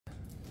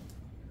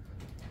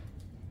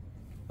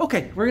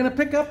Okay, we're going to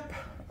pick up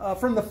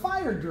from the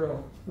fire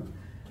drill.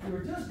 We were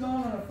just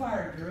going on a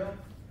fire drill.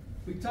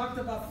 We talked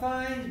about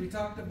fines, we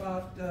talked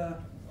about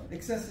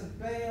excessive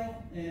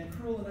bail, and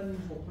cruel and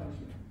unusual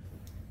punishment.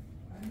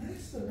 And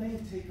that's the main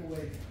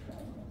takeaway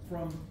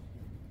from,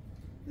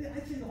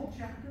 I'd say, the whole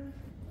chapter.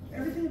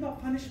 Everything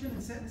about punishment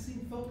and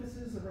sentencing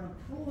focuses around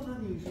cruel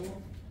and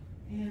unusual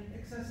and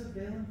excessive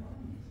bail and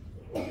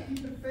fines.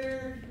 Keep it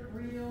fair, keep it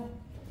real.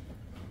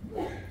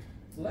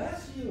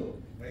 Bless you.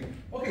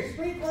 Okay,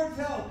 Supreme Court's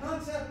held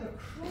concept of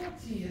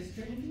cruelty is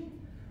changing,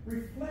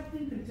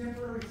 reflecting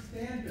contemporary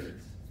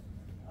standards.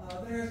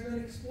 There has been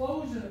an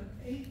explosion of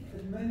Eighth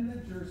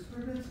Amendment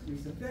jurisprudence in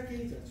recent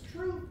decades. That's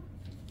true.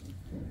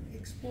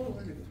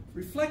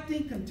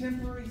 Reflecting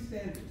contemporary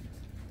standards.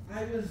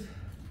 I was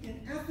in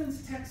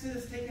Athens,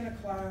 Texas, taking a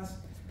class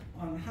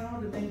on how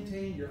to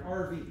maintain your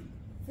RV.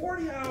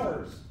 40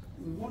 hours.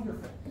 It was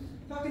wonderful.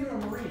 Talking to a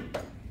Marine.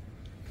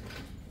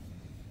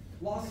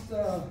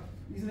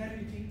 He's an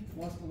amputee,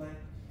 lost a leg.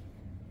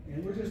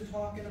 And we're just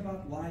talking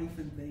about life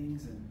and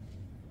things. And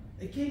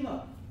it came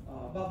up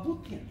about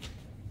boot camp.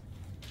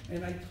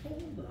 And I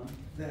told them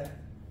that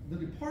the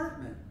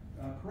Department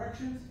of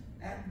Corrections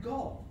at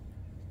Gulf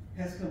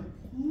has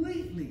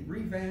completely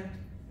revamped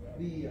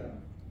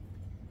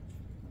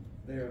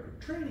their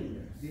training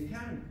there, the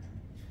academy.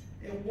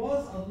 It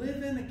was a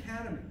live-in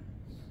academy.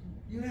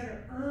 You had to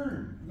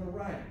earn the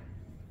right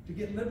to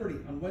get liberty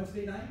on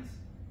Wednesday nights.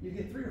 You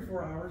get 3 or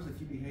 4 hours if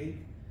you behaved.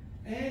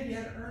 And you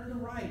had to earn the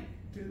right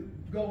to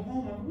go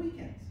home on the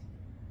weekends.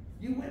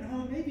 You went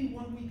home maybe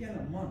one weekend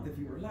a month if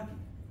you were lucky.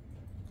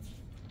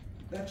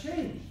 That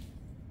changed.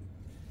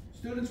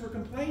 Students were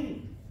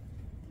complaining.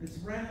 It's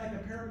ran like a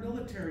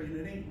paramilitary and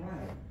it ain't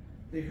right.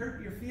 They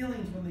hurt your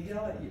feelings when they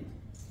yell at you.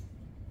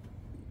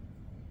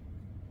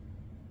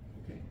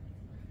 Okay.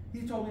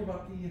 He told me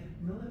about the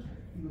military.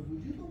 He goes,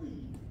 would you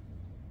believe?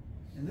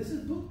 And this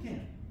is boot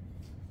camp.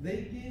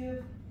 They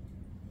give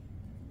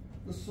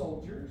the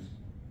soldiers,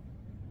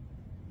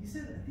 he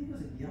said, I think it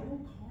was a yellow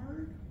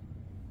card.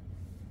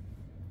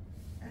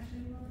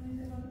 Actually, you know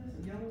anything about this?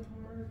 A yellow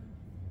card?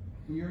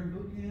 When you're in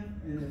boot camp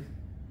and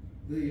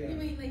you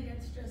mean like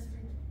a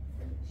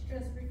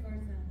stress-free card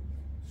then?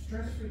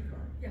 Stress-free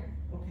card? Yeah.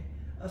 Okay.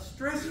 A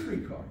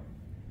stress-free card.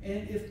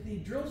 And if the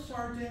drill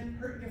sergeant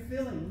hurt your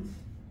feelings,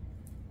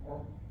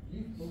 or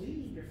you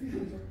believe your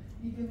feelings,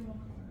 you give them a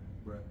card.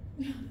 Right.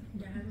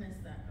 Yeah, I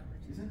missed that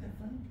opportunity. Isn't that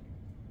funny?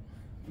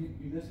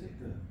 You missed it?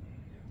 Good.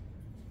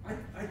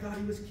 I thought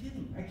he was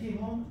kidding. I came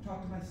home to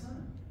talk to my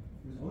son.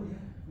 He goes, oh yeah.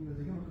 He goes,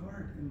 they give him a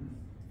card. And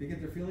they get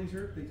their feelings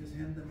hurt, they just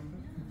hand them a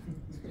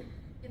card.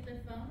 Get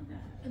their phone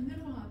back. And then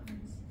what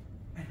happens?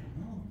 I don't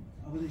know.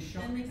 I was in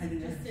shock. Then I they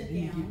didn't just sit ask.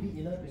 down.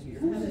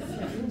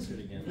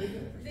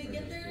 They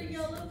get their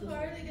yellow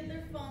card, they get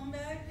their phone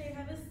back, they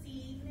have a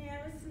seat, and they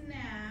have a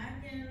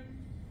snack, and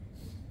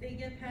they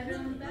get patted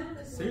on the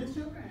back.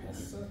 Seriously? That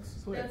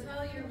sucks. That's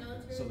how your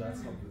military. So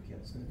that's how boot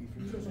camp's going to be for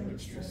sure. Like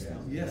stressed out.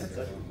 Yes.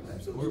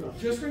 Absolutely.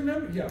 Just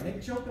remember, yeah,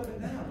 make joke of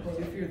it now. But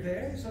if you're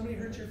there, somebody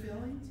hurts your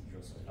feelings,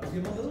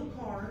 give them a little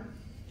card.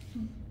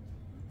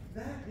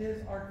 That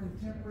is our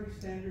contemporary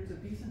standards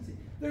of decency.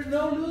 There's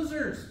no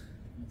losers.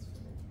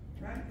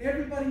 Right?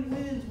 Everybody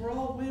wins. We're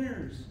all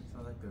winners.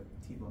 Sounds like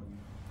a T-ball game.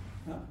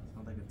 Huh?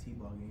 Sounds like a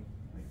T-ball game.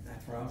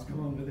 That's where I was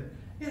going with it.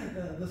 Yeah,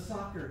 the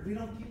soccer. We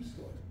don't keep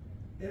score.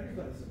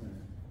 Everybody's a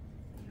winner.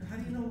 How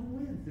do you know who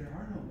wins? There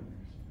are no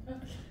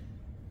winners.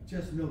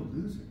 Just no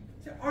losers.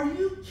 Are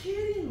you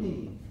kidding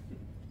me?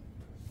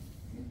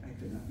 I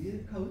could not be a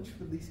coach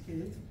for these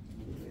kids.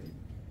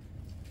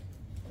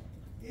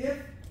 If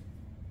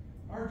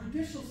our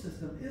judicial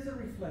system is a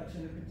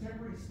reflection of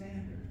contemporary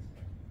standards,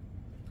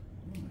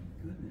 oh my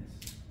goodness.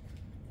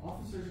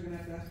 Officers are going to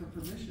have to ask for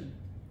permission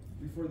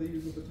before they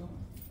use a baton.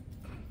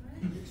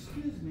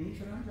 Excuse me,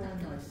 but I'm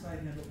drawing my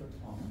side-handle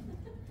baton.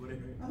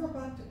 I'm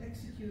about to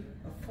execute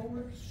a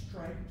forward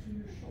strike to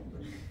your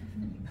shoulder.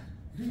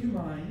 Do you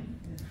mind?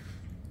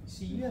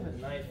 See, you have a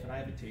knife and I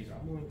have a taser.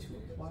 I'm going to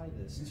apply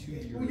this to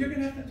your... Well, you're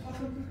going to have to talk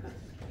about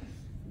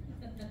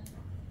it.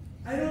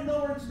 I don't know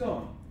where it's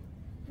going.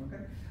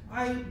 Okay?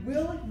 I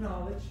will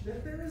acknowledge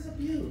that there is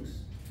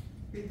abuse.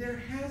 There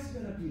has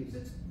been abuse.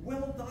 It's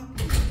well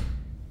documented.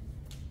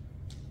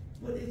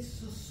 But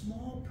it's a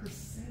small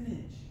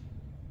percentage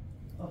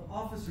of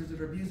officers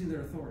that are abusing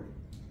their authority.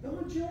 The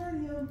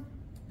majority of them,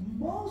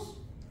 most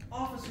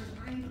officers,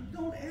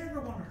 don't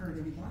ever want to hurt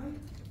anybody.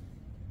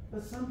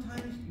 But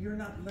sometimes you're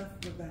not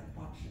left with that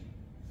option.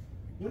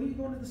 When are you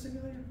going to the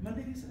simulator?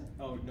 Monday, you said?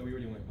 Oh, no, we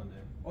already went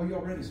Monday. Oh, you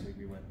already? This week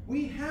we went.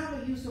 We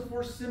have a use of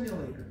force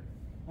simulator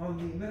on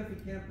the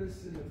Menifee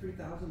campus in the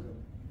 3000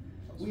 building.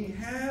 We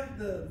have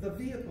the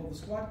vehicle, the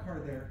squad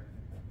car there,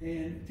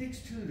 and it takes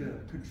two to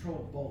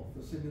control both,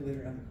 the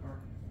simulator and the car.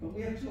 But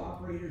we have two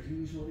operators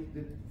usually.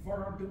 Did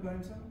Farhad do it by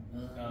himself?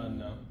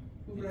 No.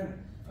 Who ran it?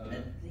 I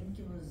think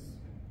it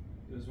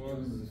was one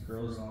of those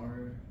girls.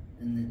 Farhad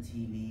in the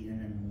TV, and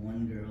then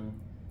one girl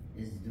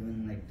is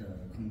doing like the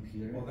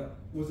computer. Well,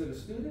 was it a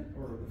student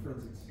or the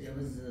forensics? It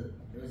was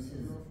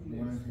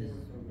one of his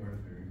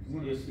workers.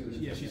 One of his student.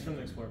 Yeah, she's from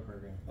the Explore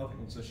program. Okay.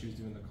 And so she was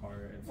doing the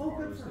car, and Oh,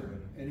 Farrar good was for her.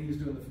 doing. And he was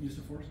doing the use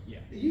of force? Yeah.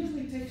 It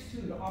usually takes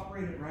two to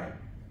operate it right.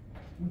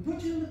 We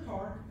put you in the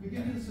car, we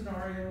give you the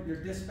scenario,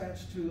 you're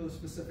dispatched to a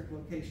specific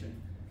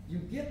location. You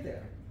get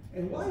there,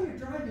 and while you're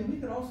driving, we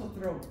could also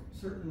throw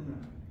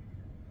certain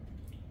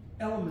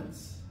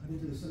elements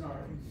into the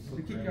scenario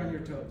to keep you on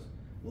your toes.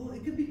 Well,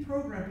 it could be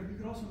programmed, but you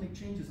could also make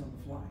changes on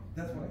the fly.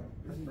 That's why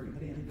it's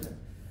pretty good.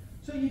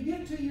 So you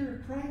get to your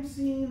crime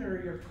scene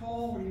or your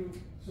call where you're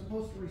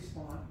supposed to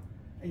respond,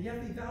 and you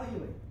have to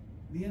evaluate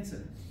the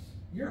incident.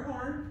 You're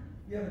armed,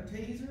 you have a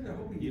taser, I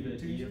hope You you have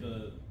have a taser. you have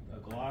a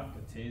Glock,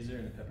 a taser,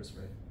 and a pepper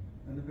spray.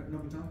 And the no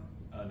baton?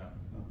 No.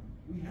 Oh,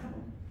 we have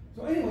them.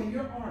 So anyway,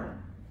 you're armed,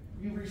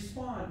 you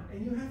respond,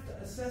 and you have to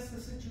assess the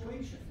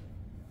situation.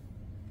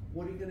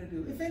 What are you gonna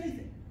do, if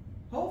anything?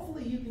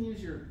 Hopefully you can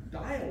use your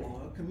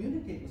dialogue,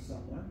 communicate with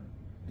someone,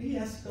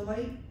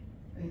 de-escalate,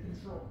 and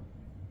control.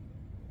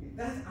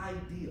 That's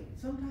ideal.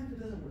 Sometimes it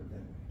doesn't work that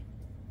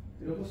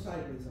way. It'll go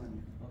sideways on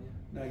you. Oh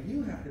yeah. Now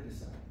you have to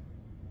decide,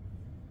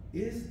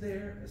 is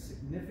there a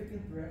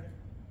significant threat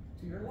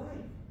to your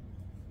life,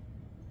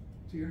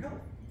 to your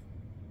health?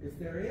 If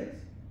there is,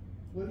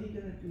 what are you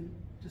gonna do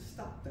to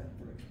stop that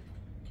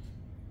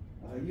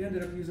threat? You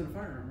ended up using a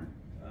firearm,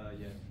 right?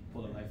 Yeah.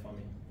 Pulled a knife on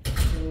me.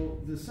 So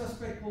the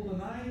suspect pulled a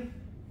knife,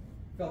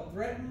 felt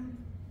threatened,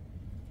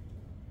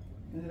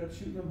 ended up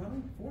shooting him how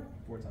many? 4?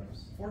 4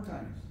 times. 4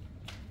 times.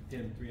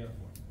 Hit him 3 out of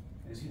 4.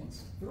 And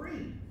it's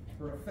 3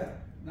 for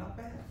effect. Not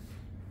bad.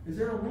 Is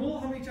there a rule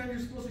how many times you're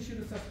supposed to shoot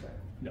a suspect?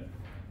 No.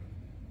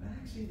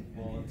 Actually,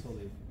 Well, it is. until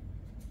they, you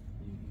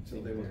Until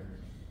think they were-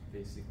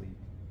 they're basically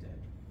dead.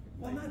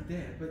 Well, not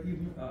dead, but you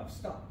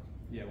stop.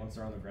 Yeah, once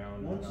they're on the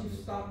ground. Once they're you not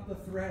stop the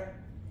threat,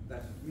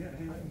 that's yeah.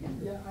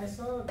 Yeah, I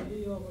saw a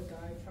video of a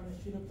guy trying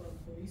to shoot up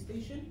a police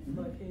station,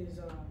 but his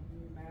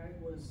mag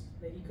was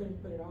that he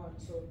couldn't put it on,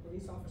 so a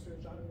police officer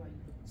shot him like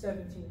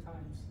 17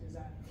 times. Is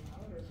that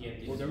allowed?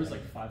 Or Well, there was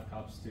like 5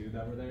 cops too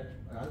that were there.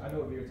 I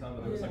know what you were talking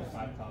about. There was like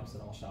Yeah. 5 cops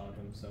that all shot at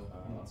him, so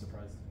I'm not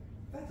surprised.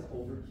 That's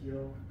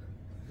overkill.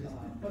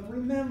 But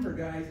remember,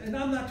 guys, and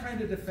I'm not trying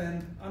to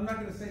defend. I'm not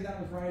going to say that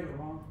was right or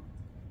wrong.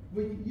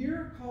 When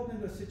you're called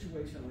into a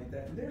situation like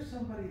that, and there's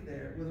somebody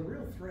there with a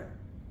real threat,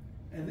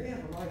 and they have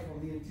a rifle,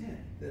 the intent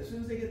that as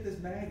soon as they get this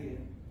mag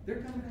in, they're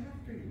coming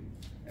after you.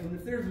 And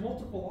if there's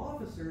multiple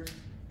officers,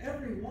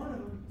 every one of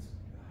them,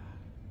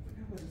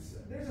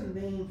 there's a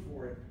name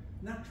for it,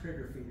 not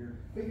trigger finger,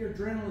 but your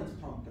adrenaline's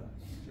pumped up.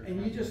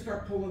 And you just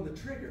start pulling the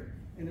trigger,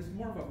 and it's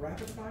more of a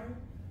rapid fire,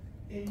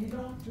 and you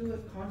don't do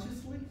it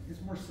consciously,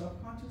 it's more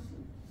subconsciously.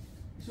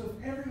 So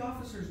if every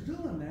officer's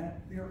doing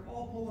that, they're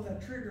all pulling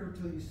that trigger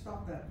until you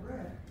stop that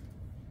threat,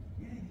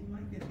 yeah, you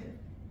might get hit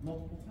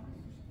multiple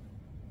times.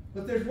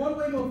 But there's one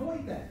way to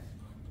avoid that.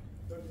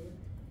 Don't do it.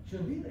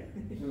 Shouldn't be there.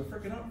 With a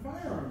freaking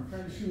firearm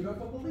trying to shoot up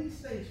a police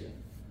station.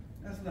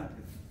 That's not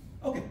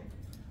good. Okay,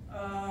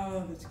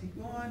 let's keep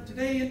going.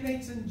 Today,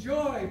 inmates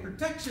enjoy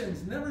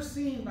protections never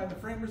seen by the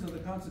framers of the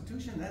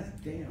Constitution. That's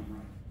damn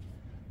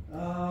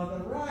right.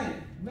 The right,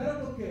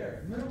 medical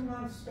care, minimum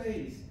amount of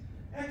space,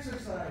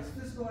 exercise,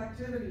 physical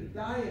activity,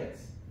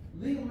 diets,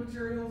 legal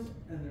materials,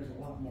 and there's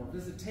a lot more.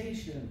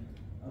 Visitation,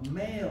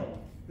 mail.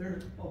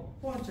 There's a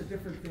bunch of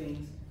different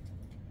things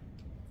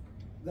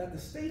that the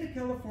state of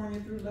California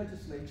through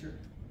legislature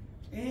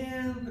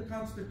and the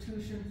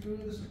Constitution through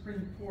the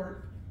Supreme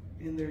Court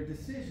in their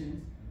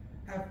decisions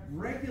have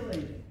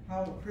regulated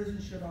how a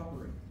prison should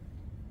operate.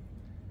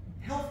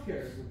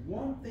 Healthcare is the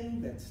one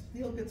thing that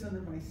still gets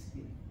under my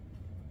skin.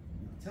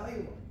 And I'll tell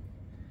you what,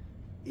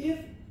 if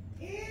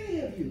any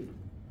of you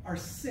are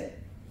sick,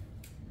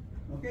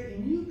 okay,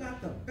 and you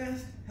got the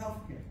best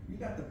healthcare, you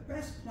got the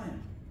best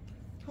plan,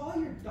 call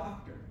your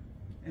doctor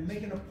and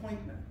make an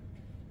appointment.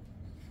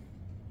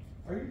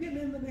 Are you getting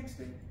in the next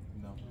day?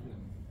 No.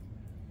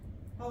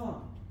 How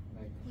long?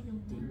 Like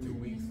 2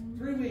 weeks.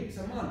 3 weeks,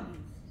 a month,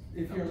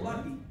 if you're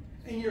lucky.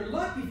 And you're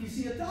lucky if you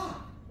see a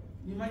doc.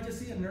 You might just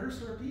see a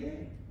nurse or a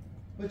PA,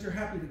 but you're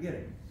happy to get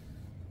it.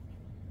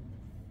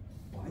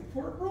 By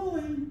court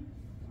ruling,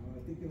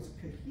 I think it was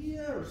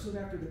Kahia or soon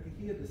after the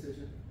Kahia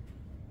decision,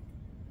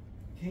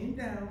 came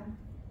down,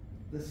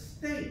 the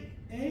state,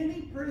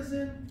 any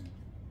prison,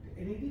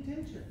 any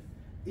detention,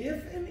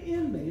 if an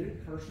inmate, a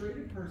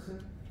incarcerated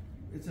person,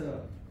 it's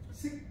a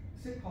sick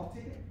call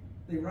ticket.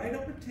 They write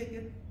up a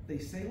ticket, they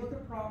say what the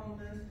problem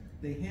is,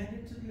 they hand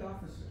it to the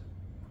officer.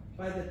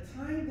 By the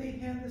time they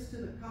hand this to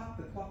the cop,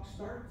 the clock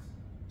starts.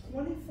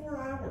 24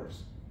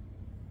 hours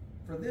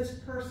for this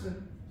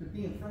person to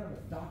be in front of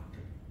a doctor.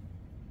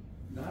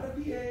 Not a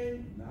PA,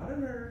 not a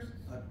nurse,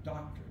 a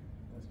doctor.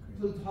 That's crazy.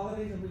 Includes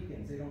holidays and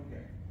weekends, they don't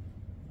care.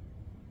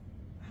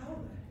 How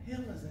the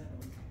hell is that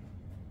okay?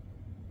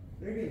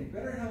 They're getting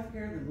better health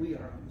care than we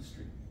are on the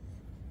street.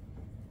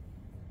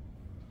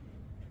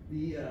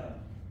 The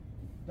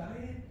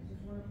diet, is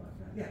this one about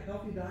that? Yeah,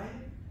 healthy diet.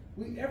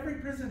 Every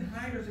prison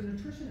hires a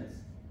nutritionist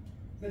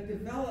that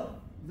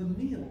develop the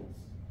meals,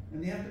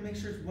 and they have to make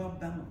sure it's well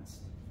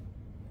balanced.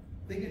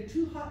 They get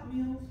 2 hot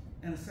meals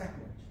and a sack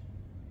lunch.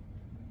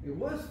 It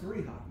was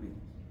 3 hot meals.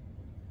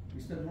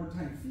 We spent more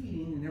time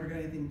feeding and never got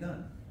anything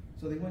done.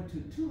 So they went to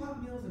 2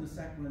 hot meals and a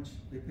sack lunch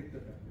they picked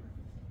up at breakfast.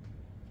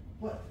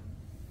 But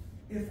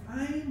if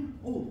I'm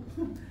of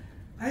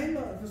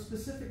a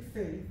specific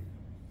faith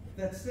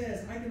that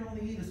says I can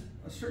only eat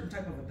a certain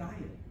type of a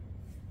diet,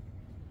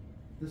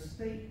 the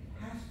state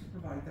has to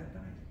provide that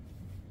diet.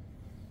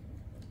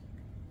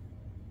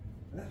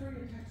 That's where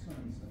your tax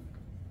money's done.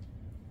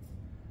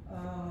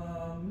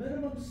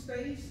 Minimum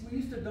space, we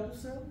used to double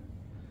cell.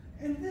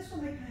 And this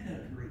one I kind of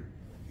agree.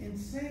 In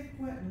San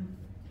Quentin,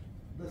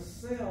 the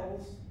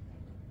cells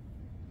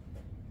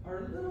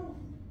are a little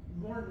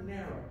more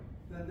narrow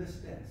than this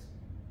desk.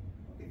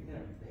 Okay,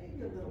 narrow,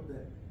 maybe a little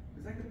bit.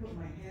 Because I could put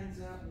my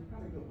hands out and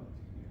probably go up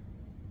to here.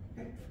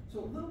 Okay, so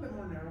a little bit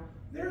more narrow.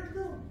 They're a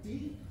little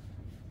deep,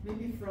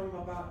 maybe from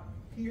about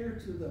here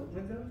to the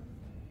window.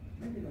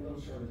 Maybe a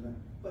little shorter than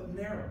that, but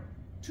narrow.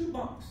 2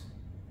 bunks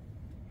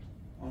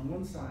on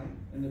one side,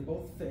 and they're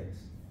both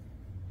fixed.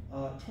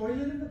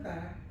 Toilet in the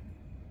back,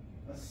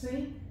 a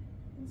sink,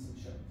 and some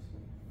shelves.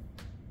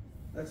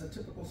 That's a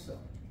typical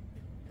cell.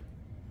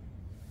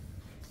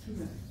 2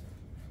 minutes,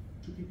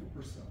 2 people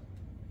per cell.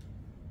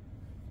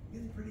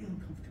 It's pretty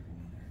uncomfortable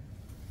in there.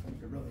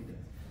 It really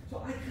does.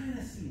 So I kind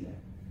of see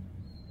that.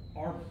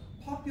 Our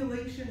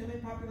population,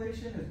 inmate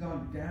population, has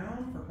gone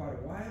down for quite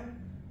a while.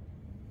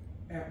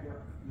 At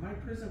my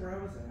prison where I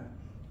was at,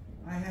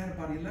 I had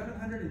about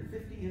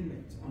 1,150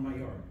 inmates on my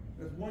yard.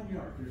 That's 1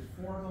 yard. There's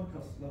 4 of them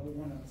plus level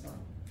 1 outside.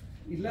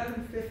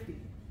 1,150.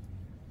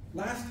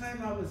 Last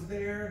time I was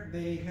there,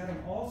 they had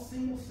them all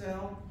single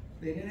cell.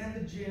 They didn't have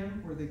the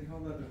gym, or they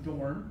called it a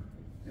dorm,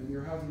 and we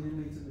were housing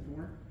inmates in the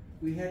dorm.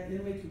 We had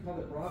inmates, we called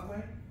it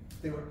Broadway.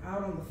 They were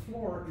out on the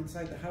floor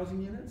inside the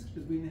housing units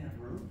because we didn't have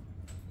room.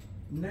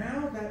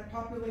 Now that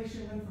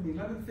population went from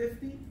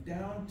 1,150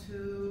 down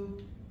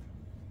to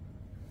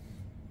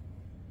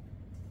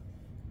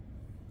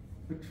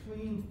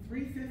between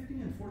 350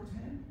 and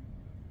 410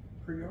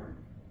 per yard.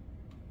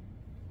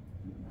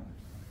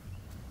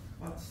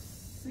 About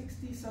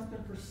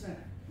 60-something%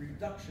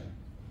 reduction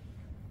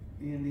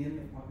in the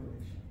inmate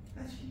population.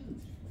 That's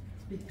huge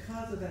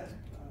because of that.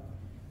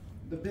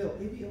 The bill,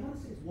 I want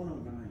to say it's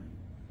 109,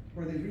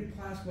 where they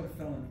reclass what a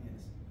felony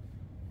is.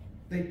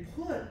 They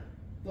put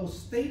those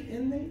state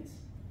inmates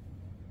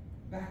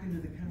back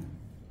into the county.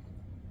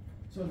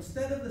 So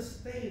instead of the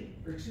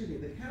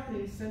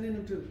county sending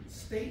them to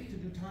state to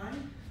do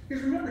time,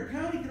 because remember,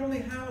 county can only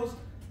house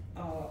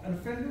an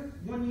offender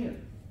 1 year.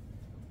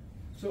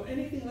 So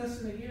anything less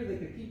than a year, they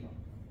could keep them.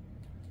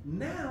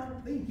 Now,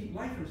 they can keep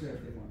lifers there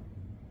if they want,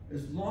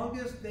 as long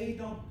as they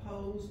don't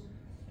pose,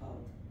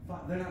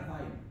 they're not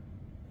violent.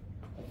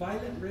 A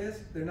violent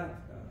risk, they're not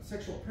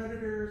sexual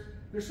predators,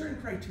 there's certain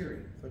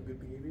criteria. So good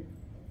behavior?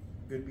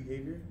 Good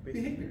behavior?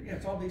 Behavior, yeah,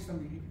 it's all based on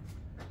behavior.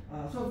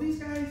 So if these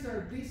guys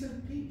are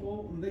decent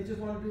people and they just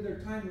want to do their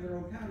time in their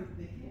own county,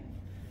 they can.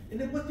 And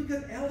then what's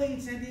because LA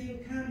and San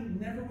Diego County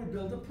never would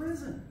build a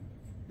prison.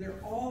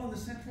 They're all in the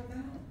Central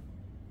Valley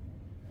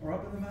or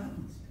up in the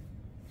mountains.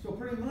 So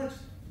pretty much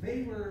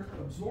they were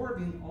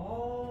absorbing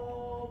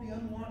all the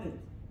unwanted.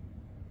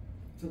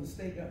 So the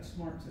state got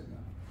smart and said, no.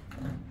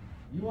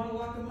 You want to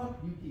lock them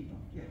up, you keep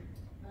them. Yeah.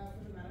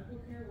 For the medical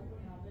care, what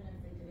would happen if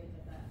they didn't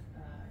get that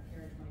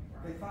care in 24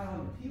 hours? They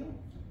file an appeal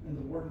and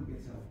the warden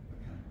gets held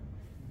accountable.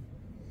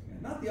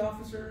 Yeah, not the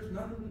officers,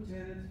 not the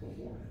lieutenants, the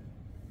warden.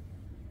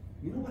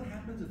 You know what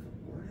happens if the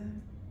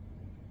warden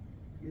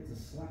gets a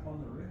slap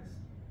on the wrist?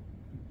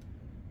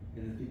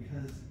 And it's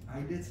because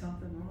I did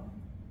something wrong?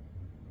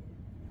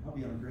 I'll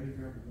be on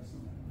graveyard the rest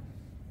of my life.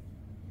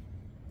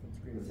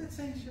 What's that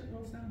saying? Shit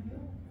rolls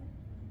downhill?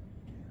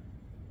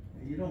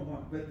 Yeah. You don't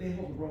want, but they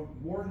hold the road.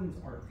 Wardens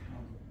are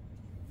accountable.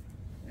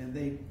 And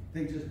they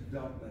just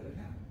don't let it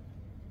happen.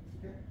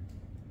 Okay?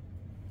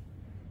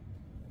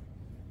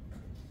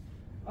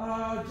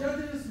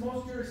 Judges,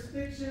 most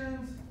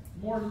jurisdictions,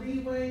 more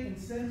leeway in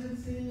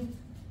sentencing.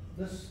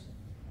 I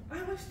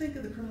always think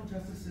of the criminal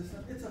justice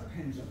system, it's a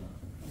pendulum,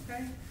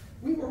 okay?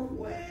 We were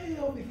way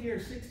over here,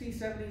 60s,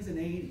 70s, and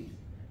 80s,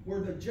 where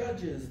the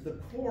judges, the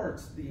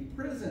courts, the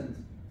prisons,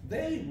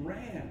 they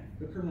ran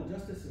the criminal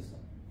justice system.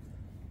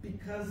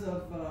 Because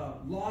of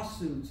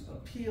lawsuits,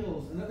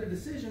 appeals, and other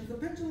decisions, the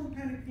pendulum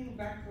kind of came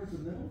back towards the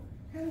middle,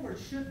 kind of where it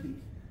should be.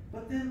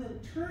 But then the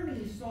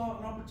attorneys saw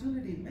an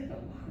opportunity to make a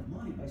lot of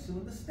money by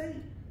suing the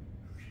state.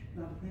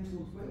 Now the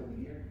pendulum's way over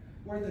here,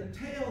 where the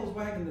tail's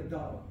wagging the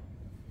dog.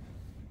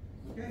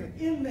 Okay?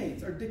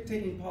 Inmates are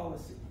dictating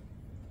policy,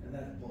 and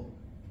that's bull.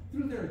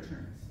 Through their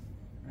attorneys,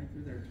 right?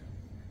 Through their attorneys.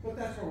 But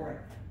that's where we're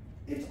at.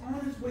 It's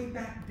on its way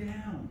back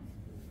down.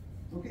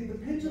 Okay, the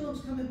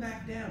pendulum's coming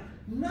back down.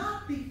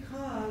 Not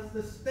because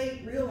the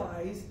state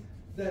realized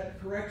that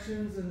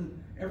corrections and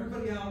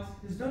everybody else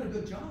has done a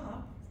good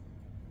job.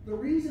 The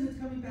reason it's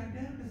coming back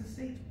down is the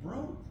state's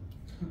broke.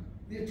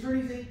 The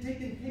attorneys ain't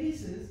taking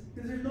cases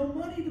because there's no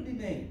money to be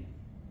made.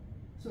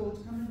 So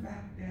it's coming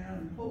back down,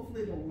 and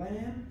hopefully it'll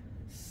land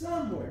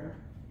somewhere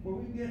where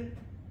we get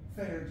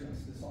fair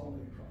justice all the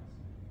way across.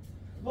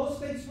 Most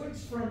states switch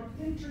from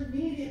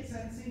intermediate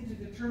sentencing to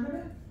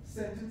determinate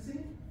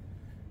sentencing.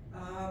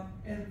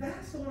 And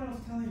that's one I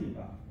was telling you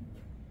about,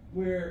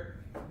 where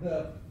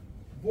the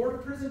Board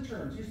of Prison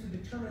Terms used to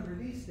determine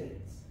release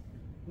dates.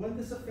 When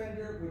this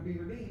offender would be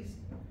released,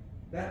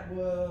 that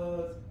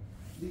was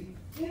the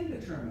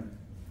indeterminate,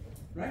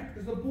 right?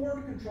 Because the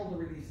board controlled the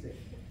release date.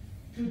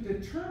 To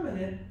determine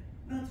it,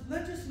 now it's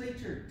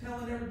legislature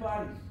telling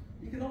everybody,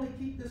 you can only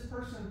keep this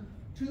person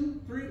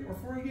 2, 3, or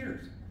 4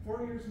 years.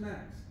 4 years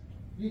max.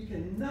 You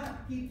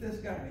cannot keep this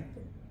guy,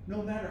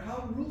 no matter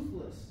how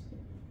ruthless,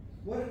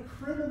 what a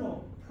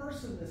criminal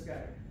person this guy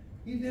is.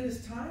 He did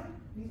his time,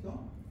 he's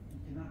gone. You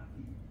cannot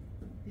keep him.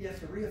 He has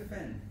to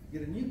reoffend,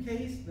 get a new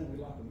case, then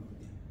we lock him up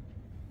again.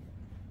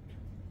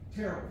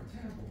 Terrible,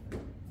 terrible.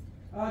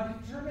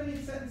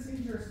 Determining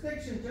sentencing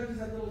jurisdiction, judges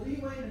have little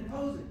leeway in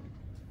imposing.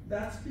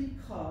 That's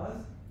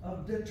because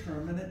of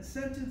determinate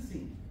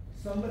sentencing.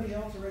 Somebody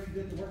else already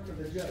did the work for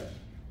the judge,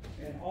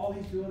 and all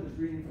he's doing is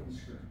reading from the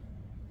script.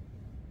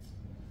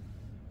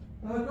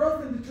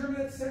 Growth in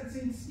determinate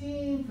sentencing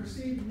scheme,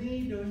 perceived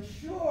need to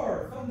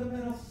ensure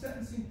fundamental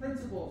sentencing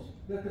principles,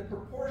 that the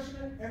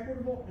proportionate,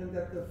 equitable, and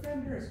that the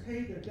offender has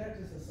paid their debt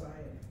to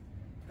society.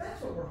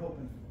 That's what we're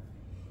hoping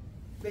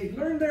for. They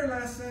learned their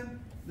lesson,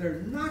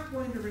 they're not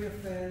going to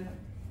reoffend,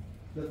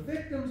 the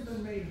victim's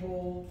been made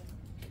whole,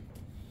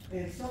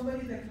 and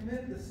somebody that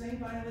committed the same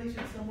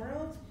violation somewhere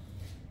else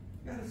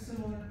got a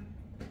similar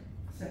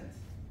sentence.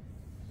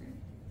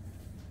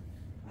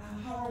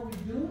 How are we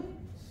doing?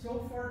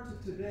 So far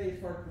to today,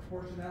 as far as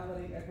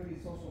proportionality, equity,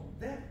 and social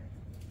debt,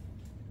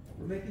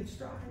 we're making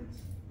strides,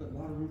 but a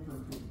lot of room for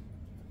improvement.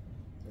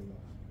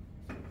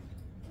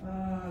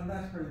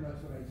 That's pretty much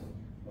what I told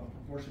you about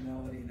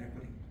proportionality and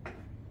equity.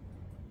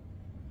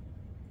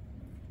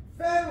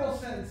 Federal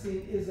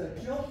sentencing is a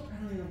joke. I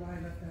don't even know why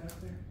I left that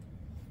up there.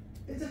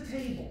 It's a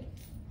table.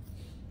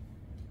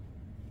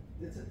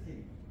 It's a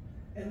table.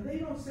 And they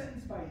don't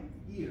sentence by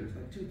years,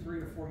 like 2,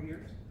 3, or 4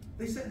 years.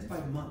 They sentence by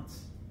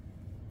months.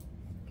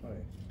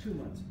 2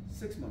 months,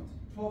 6 months,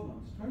 12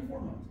 months,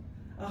 24 months,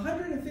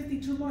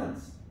 152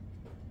 months.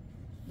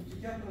 Put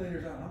your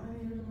calculators out. How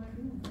many years am I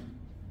doing?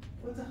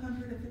 What's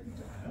 152?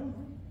 I don't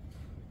know.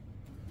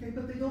 Okay,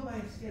 but they go by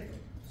a schedule.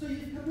 So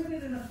you've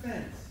committed an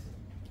offense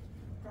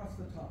across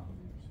the top.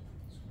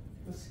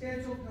 The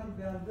schedule comes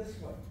down this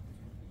way.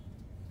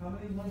 How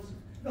many months?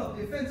 No,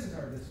 the offenses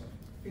are this way.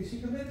 Okay, so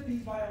you committed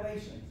these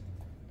violations.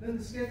 Then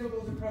the schedule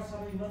goes across how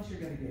many months you're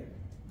going to get.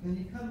 Then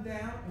you come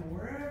down, and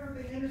wherever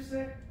they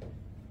intersect,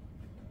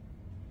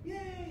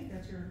 yay,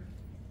 that's your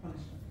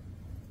punishment.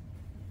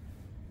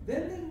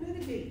 Then they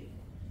mitigate.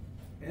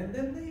 And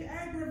then they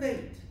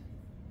aggravate.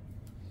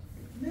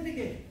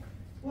 Mitigate.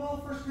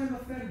 Well, first time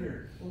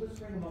offender. Well, let's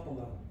bring him up a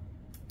level.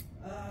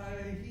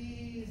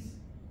 He's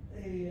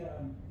a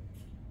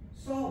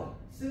solid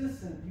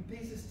citizen. He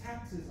pays his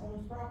taxes,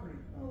 owns property.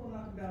 Oh, we'll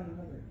knock him down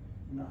another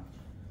notch.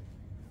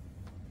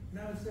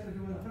 Now instead of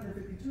doing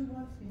 152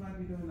 months, he might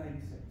be doing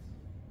 96.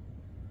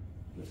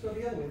 Let's go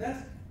the other way.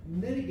 That's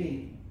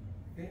mitigating.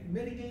 Okay?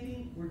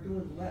 Mitigating, we're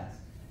doing less.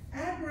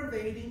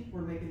 Aggravating,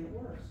 we're making it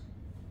worse.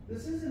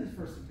 This isn't his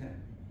first attempt,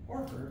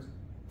 or first.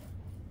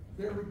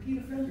 They're a repeat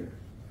offender.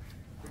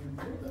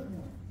 A little bit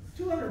more.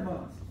 200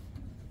 months.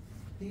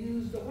 He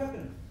used a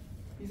weapon.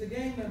 He's a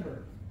gang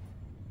member.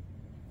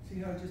 See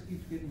how it just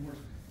keeps getting worse.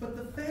 But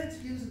the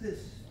feds use this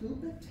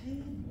stupid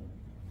table.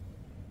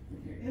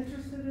 If you're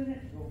interested in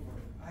it, go for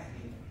it. I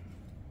hate it.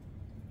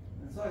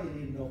 That's all you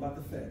need to know about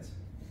the feds.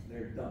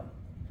 They're dumb.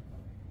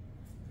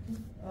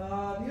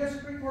 The U.S.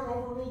 Supreme Court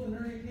overruled an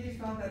earlier case,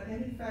 found that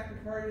any fact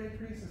required to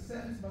increase a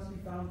sentence must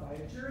be found by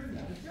a jury,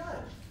 not a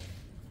judge.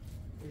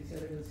 They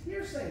said it was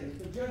hearsay if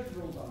the judge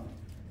ruled on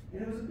it.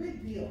 And it was a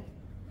big deal.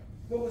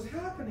 What was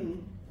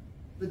happening,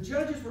 the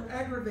judges were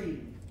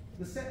aggravating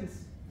the sentence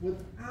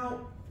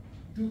without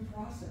due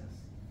process.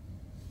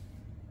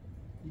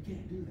 You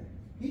can't do that.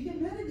 He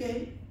can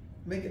mitigate,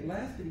 make it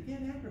less, but he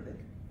can't aggravate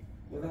it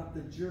without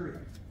the jury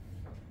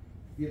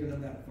giving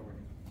them that authority.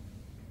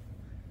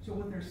 So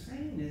what they're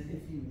saying is,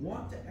 if you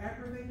want to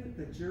aggravate it,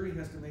 the jury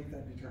has to make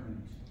that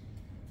determination.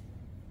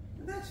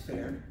 And that's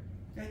fair.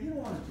 And you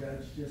don't want a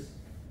judge just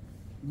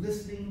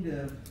listening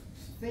to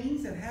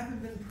things that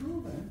haven't been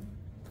proven,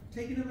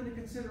 taking them into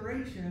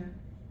consideration,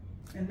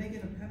 and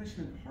making the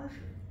punishment harsher.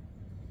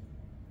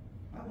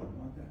 I wouldn't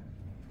want that.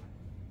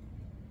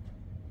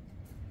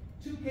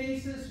 2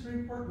 cases,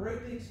 Supreme Court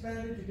greatly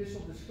expanded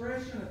judicial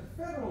discretion at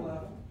the federal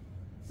level,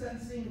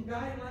 sentencing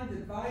guidelines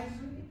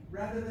advisory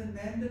rather than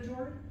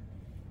mandatory.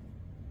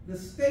 The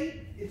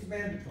state, it's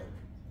mandatory.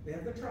 They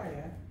have the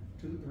triad,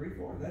 2, 3,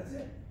 4, that's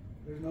it.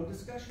 There's no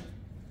discussion.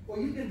 Well,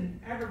 you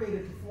can aggravate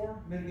it to 4,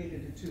 mitigate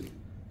it to 2,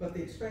 but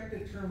the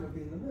expected term would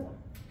be in the middle.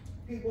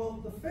 Okay, well,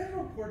 the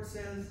federal court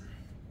says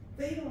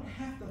they don't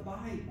have to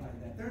abide by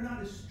that. They're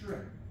not as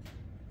strict.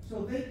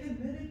 So they can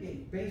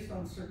mitigate based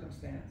on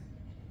circumstance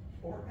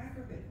or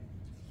aggravate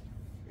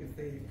if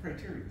the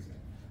criteria is there.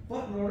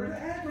 But in order to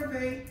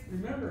aggravate,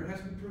 remember, it has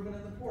to be proven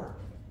in the court,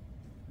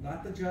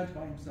 not the judge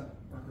by himself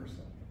or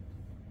herself.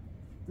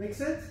 Make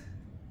sense?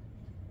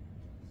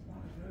 It's a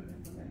lot of good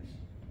information.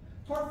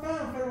 Court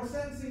found federal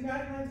sentencing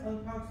guidelines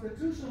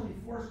unconstitutionally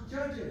forced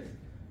judges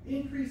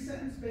increased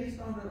sentence based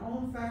on their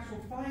own factual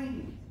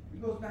findings.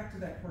 It goes back to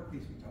that court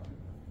case we talked about.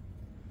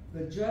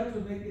 The judge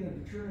was making a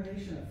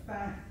determination of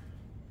fact,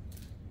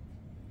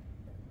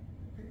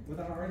 okay,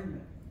 without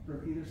argument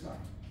from either side.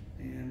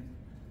 And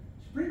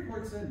Supreme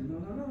Court said, no,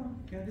 no, no,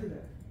 can't do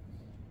that.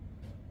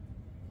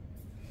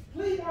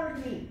 Plea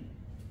bargaining.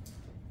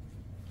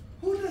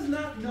 Who does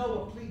not know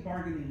what plea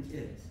bargaining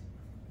is?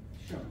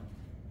 Show me.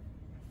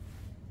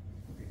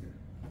 Okay, good.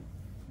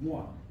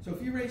 One. So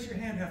if you raise your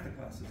hand, half the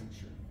class isn't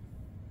sure.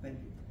 Thank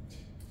you.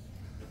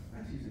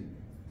 That's usually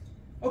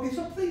it. Okay,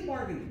 so plea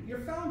bargaining. You're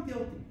found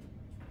guilty.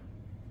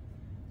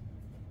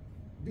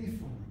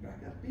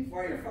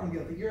 Before you're found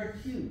guilty, you're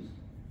accused.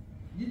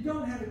 You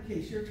don't have a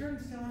case. Your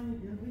attorney's telling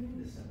you, we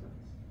need to settle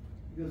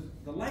this. Because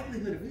the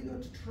likelihood if we go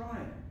to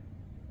trial,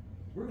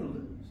 we're going to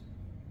lose.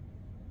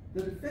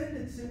 The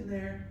defendant's sitting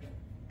there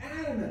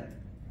adamant,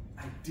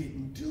 I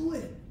didn't do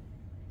it.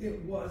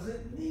 It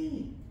wasn't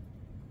me.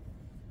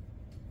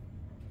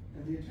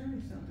 And the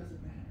attorney's telling it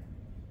doesn't matter.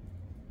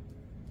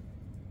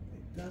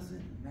 It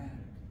doesn't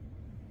matter.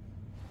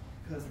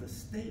 Because the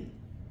state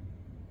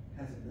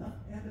has enough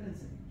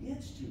evidence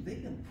against you, they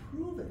can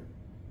prove it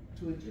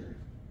to a jury.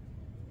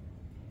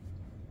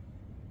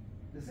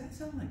 Does that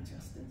sound like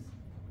justice?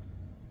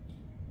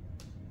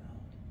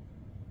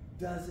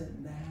 No.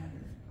 Doesn't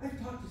matter. I've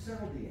talked to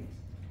several DAs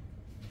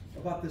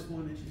about this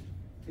one issue.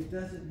 It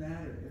doesn't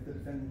matter if the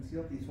defendant's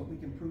guilty, it's what we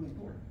can prove in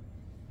court.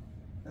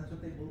 That's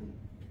what they believe.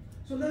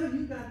 So now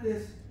you've got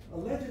this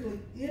allegedly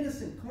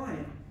innocent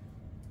client,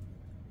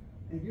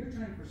 and you're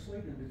trying to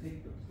persuade them to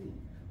take the plea.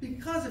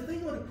 Because if they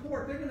go to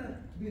court, they're going to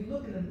be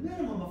looking at a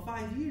minimum of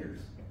 5 years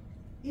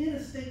in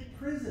a state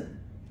prison.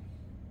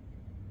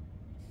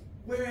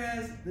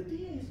 Whereas the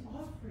DA is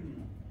offering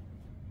them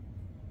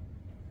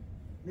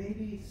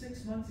maybe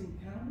 6 months in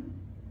county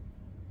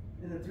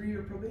and a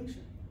 3-year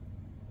probation.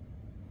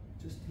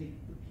 Just take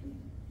the plea.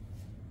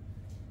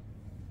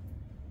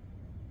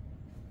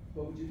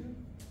 What would you do?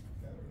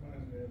 That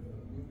reminds me of the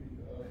movie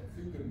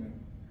Few Good Men.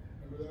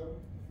 Remember that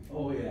one?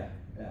 Oh yeah,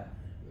 yeah.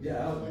 Yeah,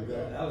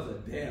 that was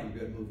a damn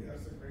good movie.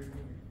 That's a great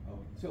movie.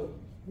 Okay. So,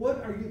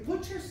 what are you?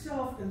 Put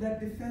yourself in that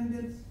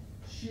defendant's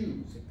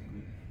shoes.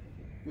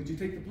 Would you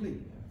take the plea?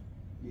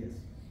 Yes.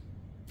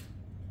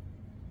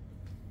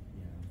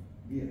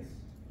 Yeah. Yes.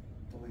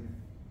 Oh wait.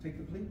 Take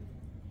the plea.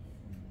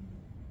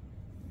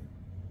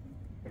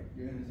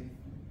 You're going to take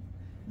the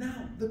plea.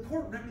 Now, the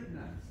court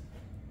recognized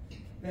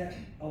that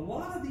a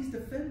lot of these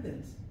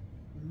defendants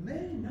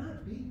may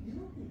not be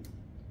guilty,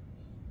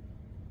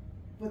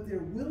 but they're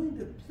willing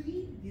to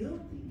plead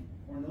guilty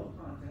or no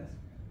contest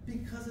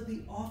because of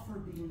the offer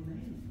being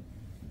made.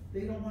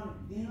 They don't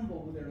want to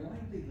gamble with their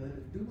livelihood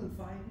of doing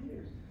 5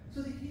 years.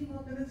 So they came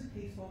up, and it's a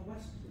case called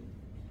West Plea.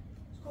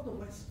 It's called the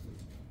West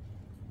Plea,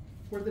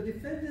 where the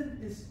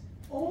defendant is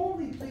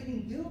only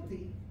pleading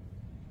guilty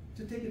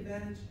to take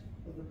advantage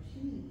of the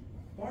plea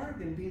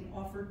bargain being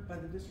offered by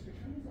the district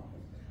attorney's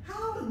office.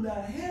 How in the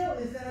hell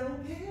is that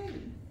okay?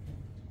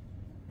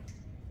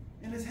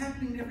 And it's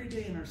happening every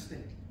day in our state.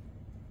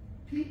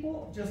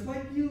 People, just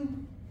like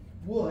you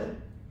would,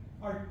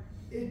 are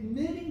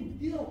admitting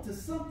guilt to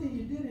something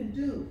you didn't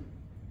do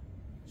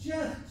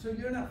just so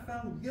you're not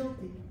found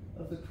guilty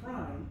of the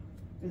crime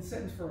and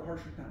sentenced for a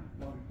harsher time,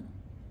 longer time.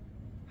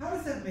 How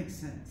does that make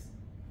sense?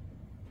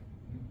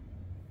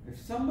 If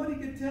somebody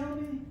could tell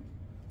me,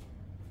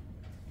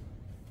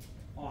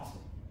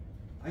 awesome.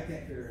 I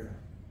can't figure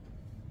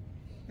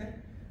it out. Okay?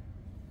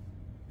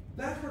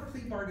 That's where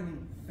plea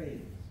bargaining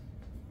fails.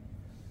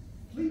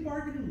 Plea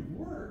bargaining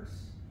works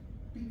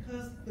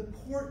because the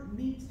court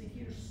needs to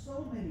hear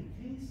so many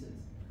cases.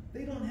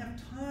 They don't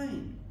have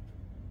time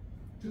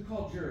to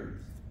call juries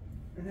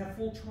and have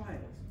full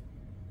trials.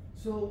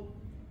 So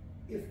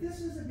if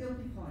this is a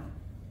guilty client,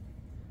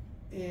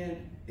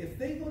 and if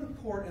they go to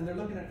court and they're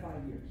looking at 5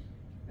 years,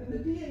 and the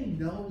DA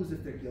knows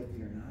if they're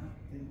guilty or not,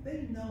 and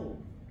they know.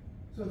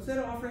 So instead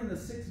of offering the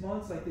 6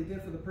 months like they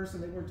did for the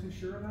person they weren't too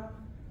sure about,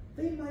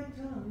 they might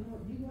tell them, you know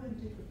what, you go ahead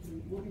and take the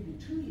plea, we'll give you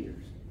 2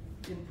 years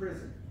in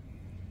prison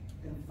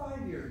and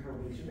 5 years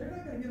probation. They're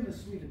not going to give them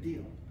as sweet a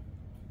deal.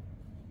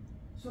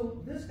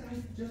 So this guy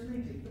just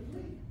may take the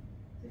plea.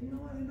 Say, you know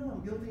what, I know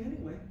I'm guilty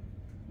anyway.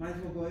 Might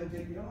as well go ahead and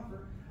take the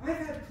offer. I've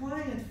had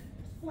clients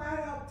flat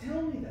out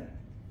tell me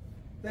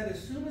that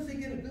as soon as they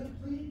get a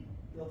good plea,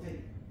 they'll take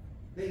it.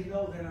 They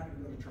know they're not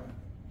going to go to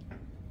trial.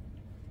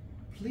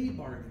 Plea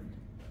bargaining.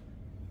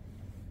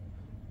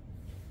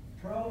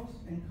 Pros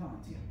and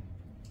cons.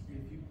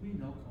 If you plead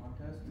no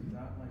contest, does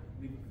that like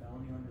leave a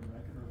felony on your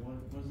record, or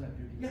what does that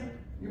do to you? Yeah,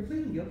 you're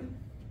pleading guilty.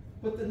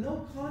 But the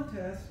no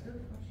contest,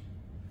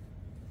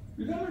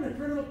 you're going in a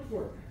criminal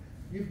court.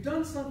 You've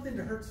done something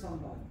to hurt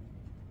somebody,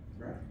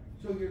 right?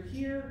 So you're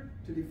here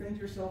to defend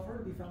yourself or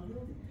to be found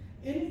guilty.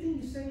 Anything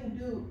you say and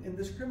do in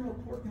this criminal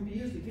court can be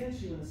used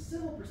against you in a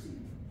civil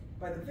proceeding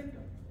by the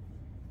victim.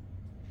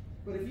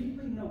 But if you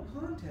plead no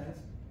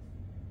contest,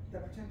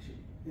 that protects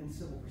you in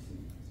civil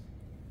proceedings,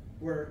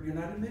 where you're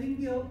not admitting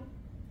guilt,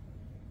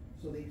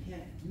 so they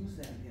can't use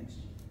that against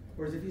you.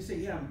 Whereas if you say,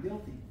 yeah, I'm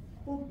guilty,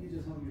 boom, you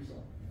just hung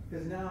yourself.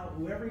 Because now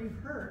whoever you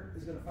hurt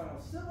is going to file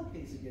a civil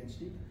case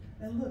against you.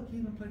 And look, you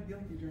even pled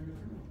guilty during the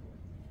criminal court.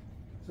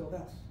 So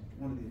that's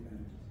one of the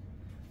advantages.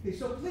 Okay,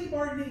 so plea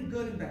bargaining,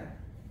 good and bad.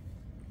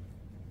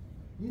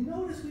 You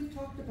notice we've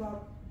talked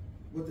about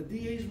what the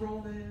DA's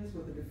role is,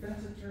 what the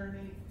defense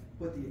attorney,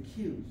 what the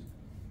accused.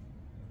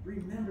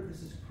 Remember,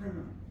 this is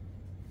criminal.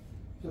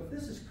 So if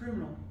this is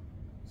criminal,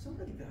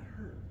 somebody got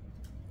hurt.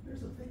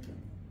 There's a victim.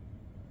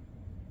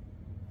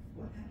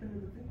 What happened to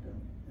the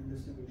victim in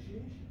this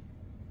negotiation?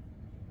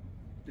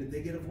 Did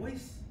they get a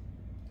voice?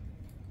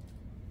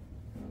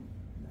 No.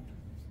 That's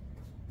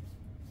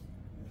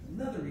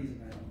another reason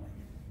I don't like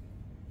it.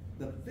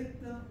 The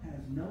victim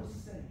has no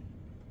say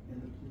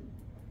in the plea.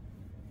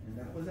 And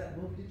that was that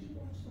movie. Did you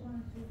watch the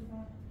one I told you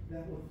about?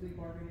 That with plea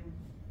bargaining?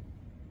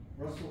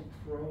 Russell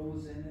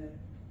Crowe's in it.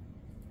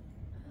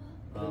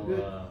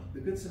 The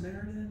Good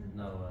Samaritan?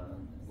 No,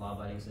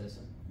 law-abiding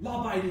citizen.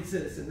 Law-abiding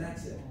citizen,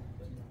 that's it.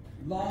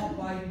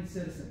 Law-abiding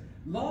citizen.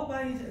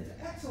 Law-abiding, it's an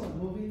excellent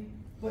movie,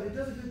 but it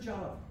does a good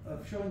job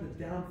of showing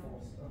the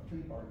downfalls of plea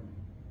bargaining.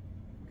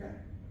 Okay?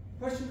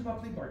 Questions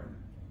about plea bargaining?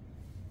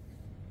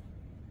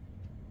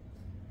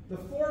 The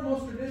 4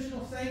 most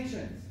traditional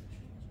sanctions: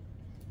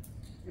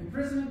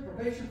 imprisonment,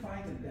 probation,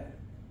 fines, and death.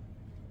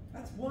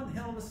 That's one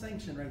hell of a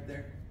sanction right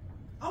there.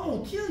 I'm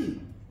gonna kill you.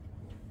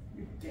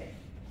 You're dead.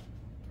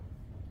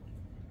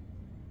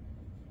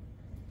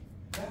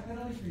 That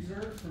penalty is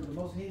reserved for the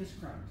most heinous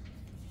crimes.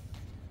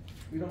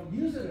 We don't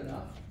use it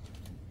enough,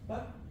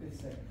 but it's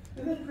there.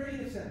 And then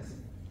creative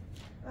sentencing.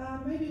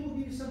 Maybe we'll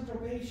give you some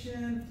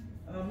probation,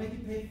 make you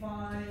pay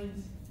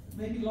fines,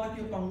 maybe lock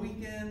you up on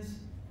weekends,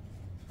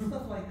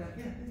 stuff like that.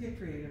 Yeah, they get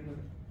creative with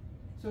it.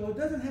 So it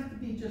doesn't have to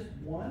be just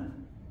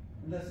one,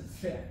 unless it's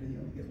theft, then you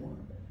only get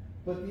one.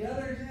 But the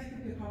others, it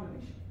can be a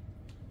combination.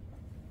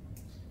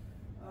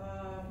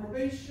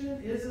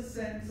 Probation is a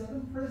sentence of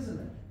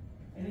imprisonment,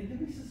 and it can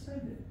be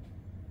suspended.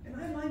 And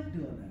I like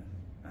doing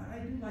that. I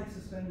do like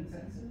suspending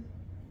sentences.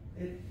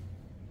 It,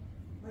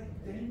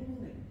 like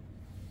dangling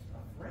a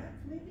threat,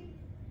 maybe?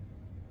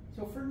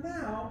 So for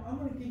now, I'm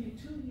going to give you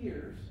 2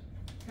 years,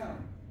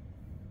 counting.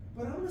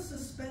 But I'm going to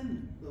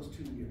suspend those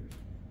 2 years.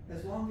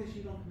 As long as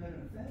you don't commit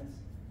an offense,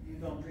 you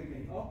don't drink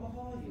any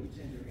alcohol, you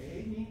attend your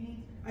AA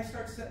meetings, I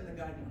start setting the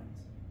guidelines.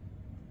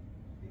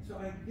 And so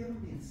I give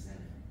them the incentive.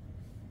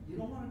 You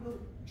don't want to go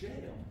to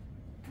jail,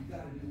 you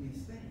got to do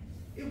these things.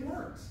 It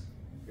works.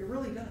 It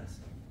really does.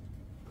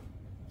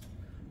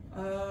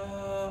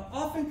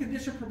 Often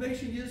conditional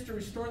probation used to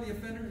restore the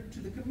offender to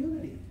the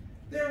community.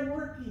 They're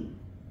working.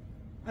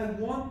 I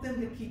want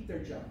them to keep their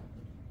job.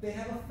 They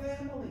have a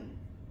family.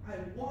 I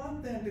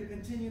want them to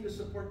continue to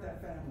support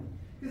that family.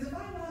 Because if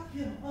I lock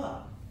him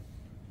up,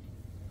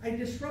 I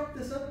disrupt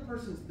this other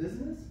person's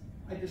business.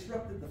 I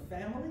disrupted the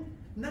family.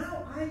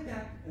 Now I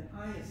got, and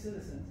I as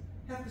citizens,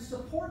 have to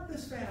support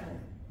this family.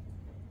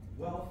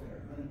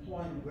 Welfare,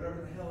 unemployment,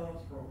 whatever the hell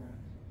else program.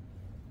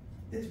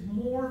 It's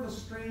more of a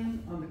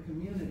strain on the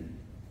community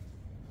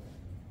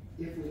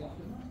if we lock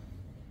them up.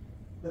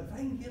 But if I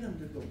can get them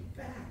to go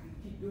back and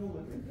keep doing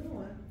what they're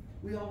doing,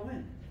 we all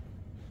win.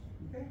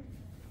 Okay?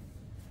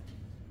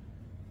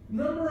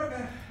 Number of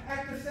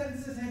active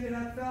sentences handed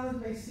out to felons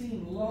may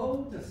seem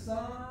low to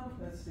some.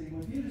 Let's see.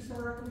 When viewed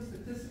historically,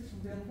 statistics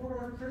from the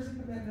court prison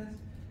commitments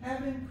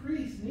have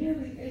increased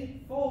nearly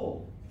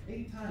 8-fold,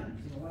 8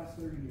 times in the last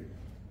 30 years.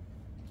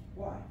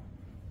 Why?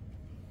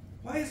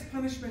 Why has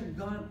punishment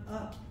gone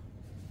up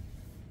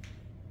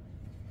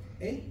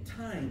 8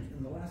 times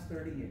in the last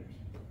 30 years?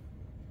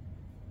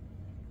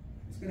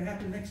 It's going to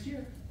happen next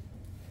year.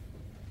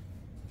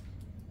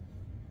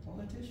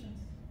 Politicians.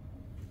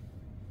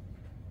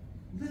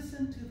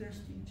 Listen to their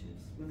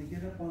speeches when they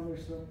get up on their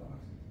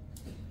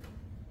soapboxes.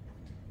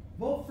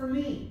 Vote for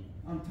me.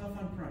 I'm tough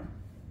on crime.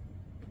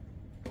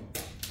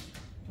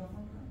 Tough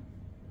on crime.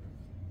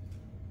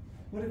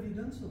 What have you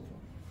done so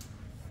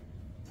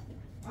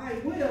far? I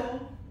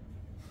will.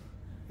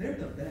 They're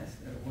the best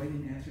at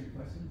avoiding answering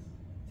questions.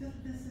 Just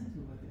listen to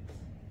what they say.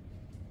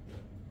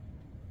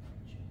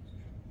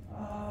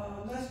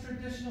 Less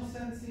traditional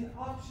sentencing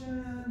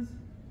options.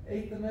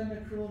 8th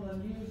Amendment cruel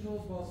and unusual,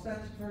 while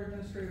statutory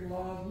administrative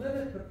laws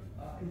limit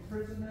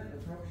imprisonment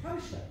or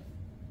punishment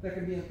that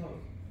can be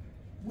imposed.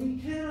 We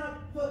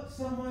cannot put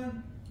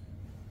someone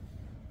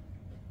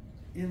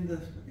in the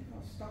what they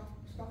call stock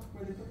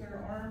where they put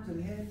their arms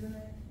and heads in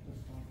it.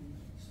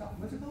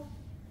 What's it called?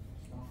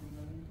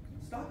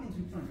 Stockings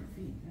in front of your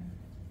feet. Yeah.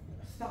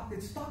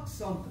 It's stock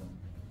something,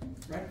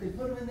 right? They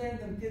put them in there, and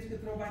then kids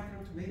could throw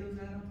tomatoes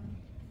at them.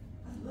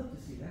 I'd love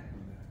to see that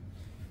come back.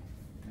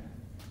 Yeah.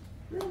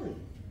 Really.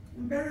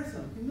 Embarrass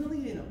them,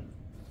 humiliate them.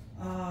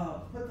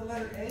 Put the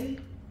letter A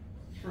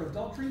for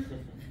adultery.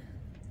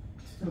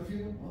 So if you,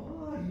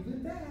 you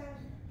did that.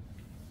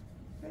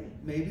 Hey,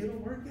 maybe it'll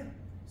work out.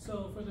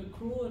 So for the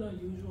cruel and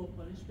unusual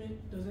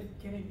punishment,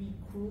 can it be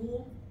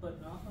cruel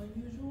but not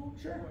unusual?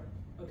 Sure. Or,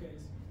 okay,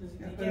 it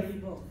but can't be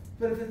both.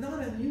 But if it's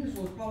not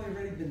unusual, it's probably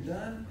already been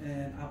done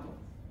and outlawed.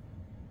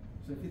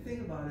 So if you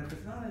think about it, if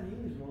it's not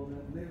unusual,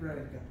 then they've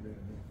already got rid of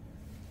it.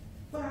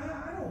 But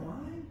I don't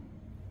mind.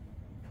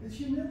 It's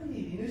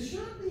humiliating. It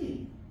should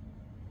be.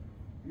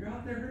 You're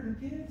out there hurting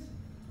kids.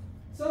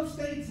 Some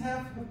states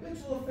have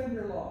habitual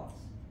offender laws,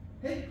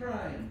 hate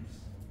crimes,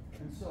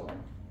 and so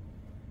on.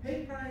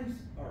 Hate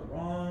crimes are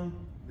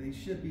wrong. They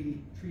should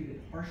be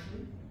treated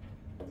harshly.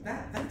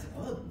 That's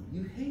ugly.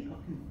 You hate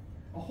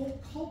a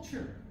whole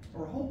culture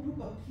or a whole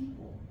group of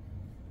people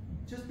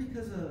just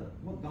because of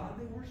what God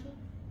they worship,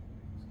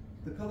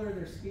 the color of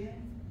their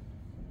skin,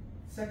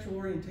 sexual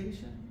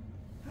orientation.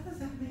 How does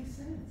that make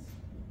sense?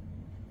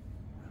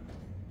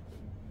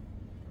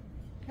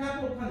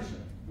 Capital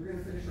punishment. We're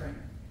going to finish right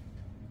now.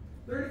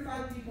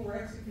 35 people were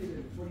executed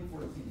in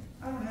 2014.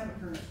 I don't have a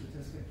current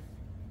statistic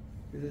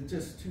because it's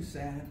just too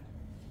sad.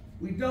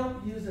 We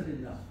don't use it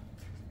enough.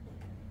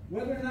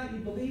 Whether or not you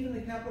believe in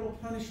the capital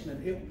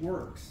punishment, it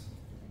works.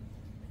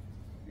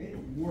 It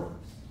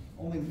works.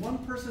 Only one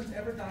person's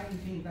ever died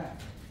and came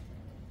back.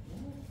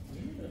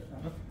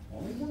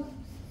 Only one.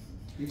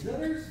 These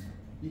others,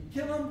 you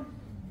kill them,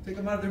 take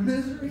them out of their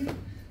misery.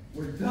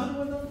 We're done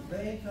with them.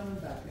 They ain't coming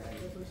back, guys.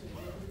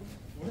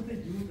 What did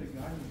they do with the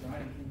guy who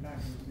died and came back?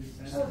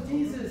 Oh,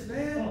 Jesus,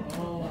 man.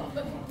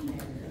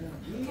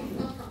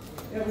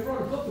 Yeah, we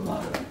wrote a book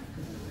about it.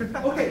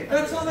 Okay,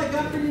 that's all I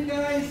got for you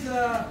guys.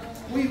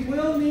 We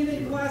will meet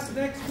in class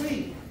next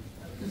week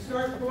to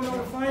start going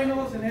over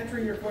finals and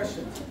answering your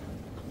questions.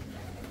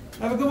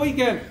 Have a good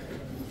weekend.